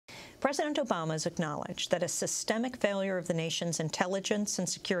President Obama has acknowledged that a systemic failure of the nation's intelligence and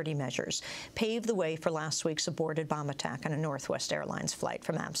security measures paved the way for last week's aborted bomb attack on a Northwest Airlines flight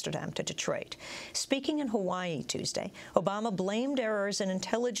from Amsterdam to Detroit. Speaking in Hawaii Tuesday, Obama blamed errors in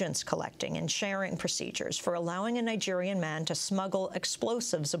intelligence collecting and sharing procedures for allowing a Nigerian man to smuggle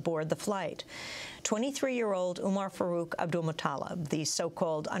explosives aboard the flight. 23-year-old Umar Farouk Abdulmutallab, the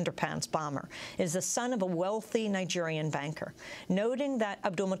so-called underpants bomber, is the son of a wealthy Nigerian banker. Noting that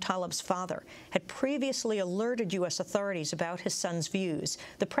Abdulmutallab's father had previously alerted U.S. authorities about his son's views,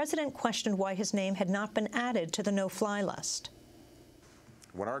 the president questioned why his name had not been added to the no-fly list.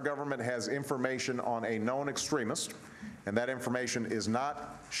 When our government has information on a known extremist, and that information is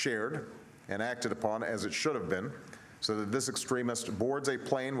not shared and acted upon as it should have been, so that this extremist boards a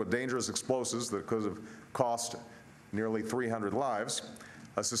plane with dangerous explosives that could have cost nearly 300 lives,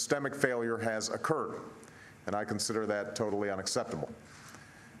 a systemic failure has occurred, and I consider that totally unacceptable.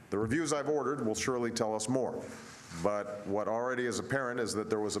 The reviews I've ordered will surely tell us more, but what already is apparent is that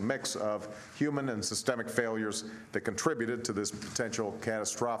there was a mix of human and systemic failures that contributed to this potential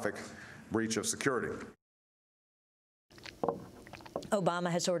catastrophic breach of security.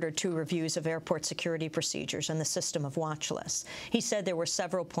 Obama has ordered 2 reviews of airport security procedures and the system of watch lists. He said there were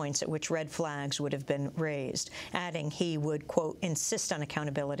several points at which red flags would have been raised, adding he would, quote, insist on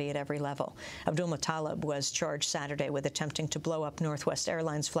accountability at every level. Abdulmutallab was charged Saturday with attempting to blow up Northwest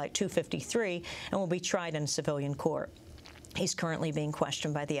Airlines Flight 253 and will be tried in a civilian court. He's currently being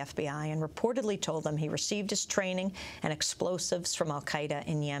questioned by the FBI and reportedly told them he received his training and explosives from al-Qaeda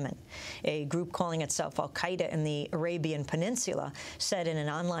in Yemen. A group calling itself al-Qaeda in the Arabian Peninsula said in an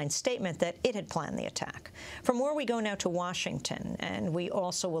online statement that it had planned the attack. From where we go now to Washington, and we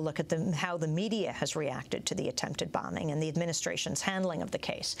also will look at how the media has reacted to the attempted bombing and the administration's handling of the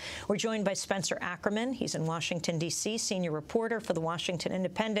case. We're joined by Spencer Ackerman. He's in Washington, D.C., senior reporter for the Washington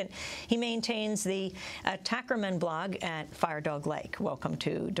Independent. He maintains the Ackerman blog at Firedog Lake. Welcome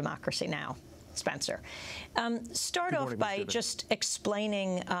to Democracy Now!, Spencer. Start off by just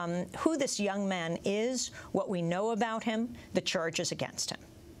explaining who this young man is, what we know about him, the charges against him.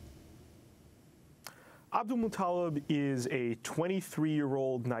 Abdulmutallab is a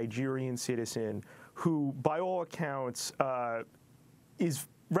 23-year-old Nigerian citizen who, by all accounts, is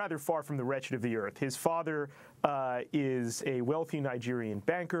rather far from the wretched of the earth. His father is a wealthy Nigerian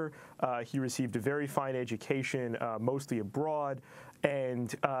banker. He received a very fine education, mostly abroad,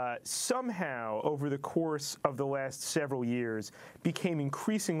 and somehow, over the course of the last several years, became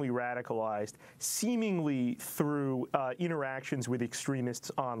increasingly radicalized, seemingly through interactions with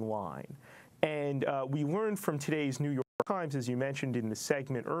extremists online. And we learned from today's New York Times, as you mentioned in the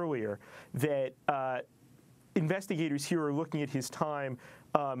segment earlier, that investigators here are looking at his time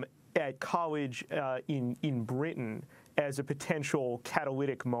at college in Britain as a potential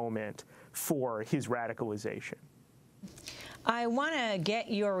catalytic moment for his radicalization. I want to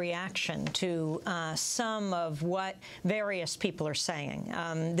get your reaction to some of what various people are saying.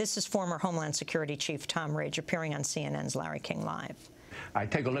 This is former Homeland Security Chief Tom Ridge appearing on CNN's Larry King Live. I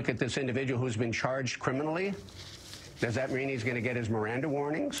take a look at this individual who's been charged criminally. Does that mean he's going to get his Miranda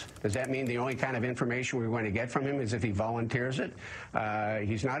warnings? Does that mean the only kind of information we're going to get from him is if he volunteers it?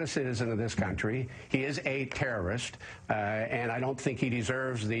 He's not a citizen of this country. He is a terrorist, and I don't think he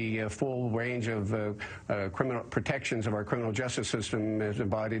deserves the full range of criminal protections of our criminal justice system as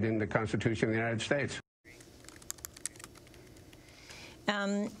embodied in the Constitution of the United States.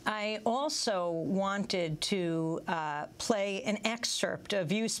 I also wanted to play an excerpt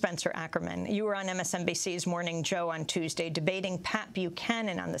of you, Spencer Ackerman. You were on MSNBC's Morning Joe on Tuesday debating Pat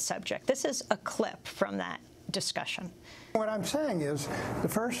Buchanan on the subject. This is a clip from that discussion. What I'm saying is the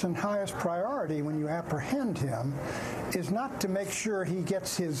first and highest priority when you apprehend him is not to make sure he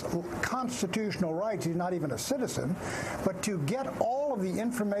gets his constitutional rights, he's not even a citizen, but to get all of the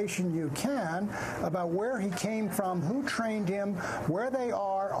information you can about where he came from, who trained him, where they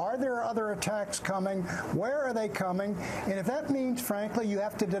are there other attacks coming, where are they coming, and if that means, frankly, you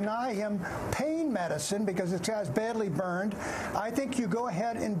have to deny him pain medicine because this guy's badly burned, I think you go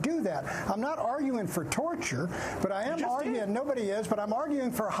ahead and do that. I'm not arguing for torture, but I am arguing, nobody is, but I'm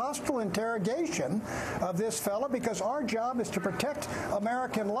arguing for hostile interrogation of this fellow because our job is to protect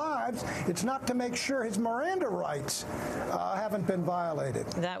American lives. It's not to make sure his Miranda rights haven't been violated.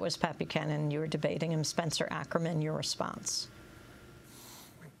 That was Pat Buchanan. You were debating him. Spencer Ackerman, your response.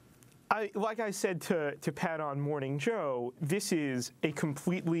 Like I said to Pat on Morning Joe, this is a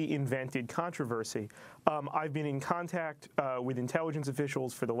completely invented controversy. I've been in contact with intelligence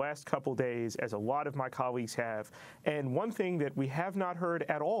officials for the last couple days, as a lot of my colleagues have, and one thing that we have not heard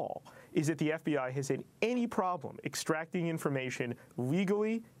at all is that the FBI has had any problem extracting information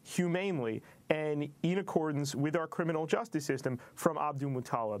legally, humanely, and in accordance with our criminal justice system from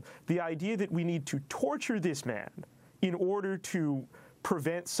Abdulmutallab. The idea that we need to torture this man in order to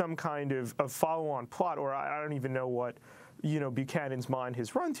prevent some kind of follow-on plot, or I don't even know what, Buchanan's mind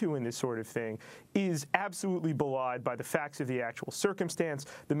has run to in this sort of thing, is absolutely belied by the facts of the actual circumstance.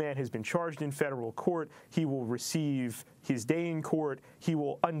 The man has been charged in federal court. He will receive his day in court. He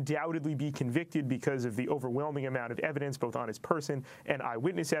will undoubtedly be convicted because of the overwhelming amount of evidence, both on his person and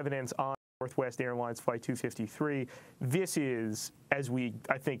eyewitness evidence on Northwest Airlines Flight 253. This is, I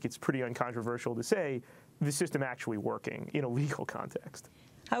think it's pretty uncontroversial to say, the system actually working in a legal context.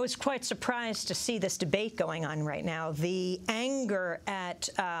 I was quite surprised to see this debate going on right now. The anger at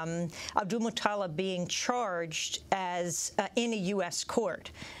Abdulmutallab being charged as in a U.S.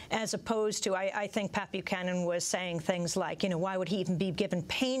 court, as opposed to, I think Pat Buchanan was saying things like, why would he even be given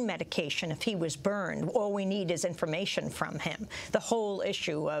pain medication if he was burned? All we need is information from him. The whole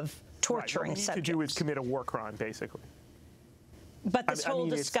issue of torturing subjects. What we need to do is commit a war crime, basically. But this whole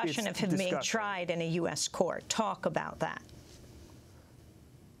discussion of him being tried in a U.S. court, talk about that.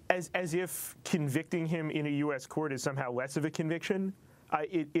 As if convicting him in a U.S. court is somehow less of a conviction.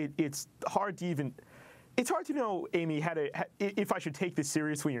 It's hard to even. It's hard to know, Amy, if I should take this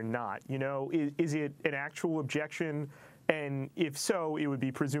seriously or not. Is it an actual objection? And if so, it would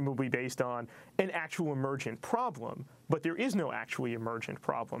be presumably based on an actual emergent problem. But there is no actually emergent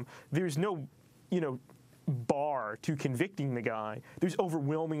problem. There's no, bar to convicting the guy. There's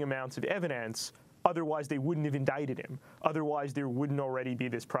overwhelming amounts of evidence. Otherwise, they wouldn't have indicted him. Otherwise, there wouldn't already be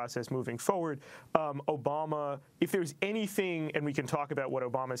this process moving forward. Obama, if there's anything, and we can talk about what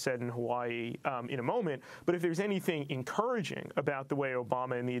Obama said in Hawaii in a moment, but if there's anything encouraging about the way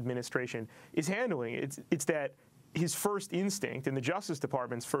Obama and the administration is handling it, it's that his first instinct, and the Justice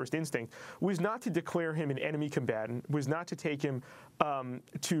Department's first instinct, was not to declare him an enemy combatant, was not to take him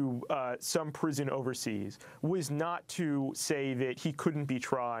to some prison overseas, was not to say that he couldn't be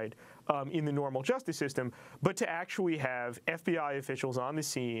tried in the normal justice system, but to actually have FBI officials on the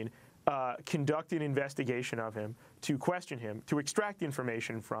scene conduct an investigation of him, to question him, to extract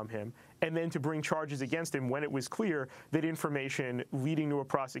information from him, and then to bring charges against him when it was clear that information leading to a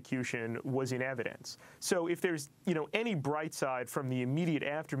prosecution was in evidence. So if there's any bright side from the immediate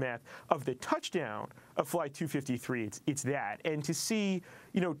aftermath of the touchdown of Flight 253, it's that. And to see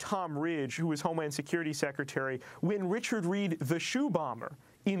Tom Ridge, who was Homeland Security Secretary when Richard Reed, the shoe bomber,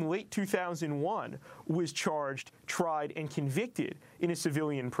 in late 2001, was charged, tried, and convicted in a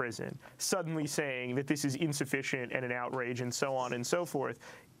civilian prison, suddenly saying that this is insufficient and an outrage and so on and so forth,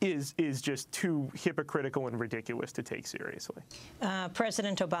 is just too hypocritical and ridiculous to take seriously.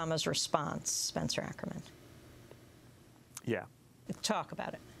 President Obama's response, Spencer Ackerman. Yeah. Talk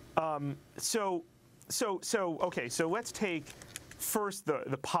about it. Okay, so let's take first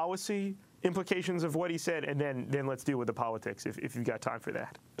the policy implications of what he said, and then let's deal with the politics if you've got time for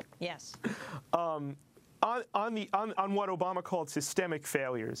that. Yes. On what Obama called systemic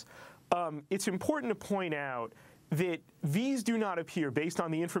failures, it's important to point out that these do not appear, based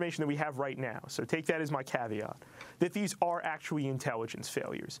on the information that we have right now, so take that as my caveat, that these are actually intelligence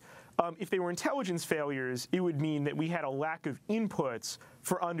failures. If they were intelligence failures, it would mean that we had a lack of inputs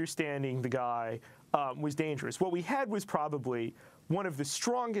for understanding the guy was dangerous. What we had was probably one of the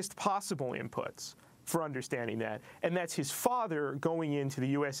strongest possible inputs for understanding that, and that's his father going into the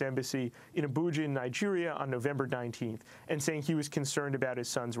U.S. Embassy in Abuja, Nigeria on November 19th and saying he was concerned about his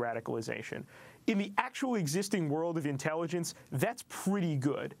son's radicalization. In the actual existing world of intelligence, that's pretty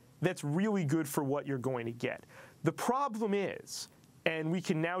good. That's really good for what you're going to get. The problem is, and we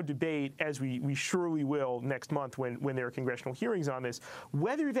can now debate, as we surely will next month when there are congressional hearings on this,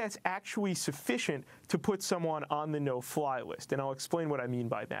 whether that's actually sufficient to put someone on the no-fly list. And I'll explain what I mean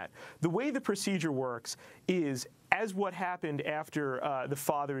by that. The way the procedure works is, as what happened after the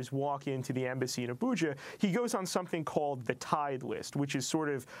father's walk into the embassy in Abuja, he goes on something called the Tide list, which is sort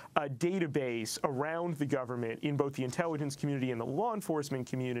of a database around the government in both the intelligence community and the law enforcement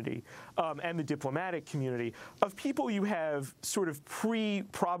community and the diplomatic community of people you have sort of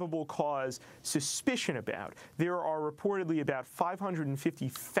pre-probable cause suspicion about. There are reportedly about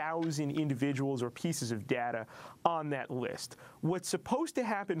 550,000 individuals or pieces of data on that list. What's supposed to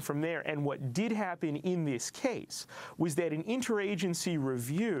happen from there, and what did happen in this case, was that an interagency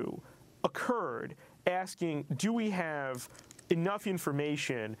review occurred asking, do we have enough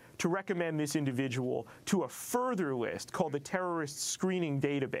information to recommend this individual to a further list called the Terrorist Screening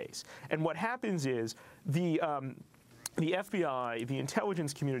Database. And what happens is the FBI, the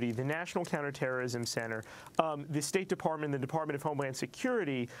intelligence community, the National Counterterrorism Center, the State Department, the Department of Homeland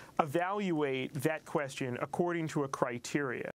Security evaluate that question according to a criteria.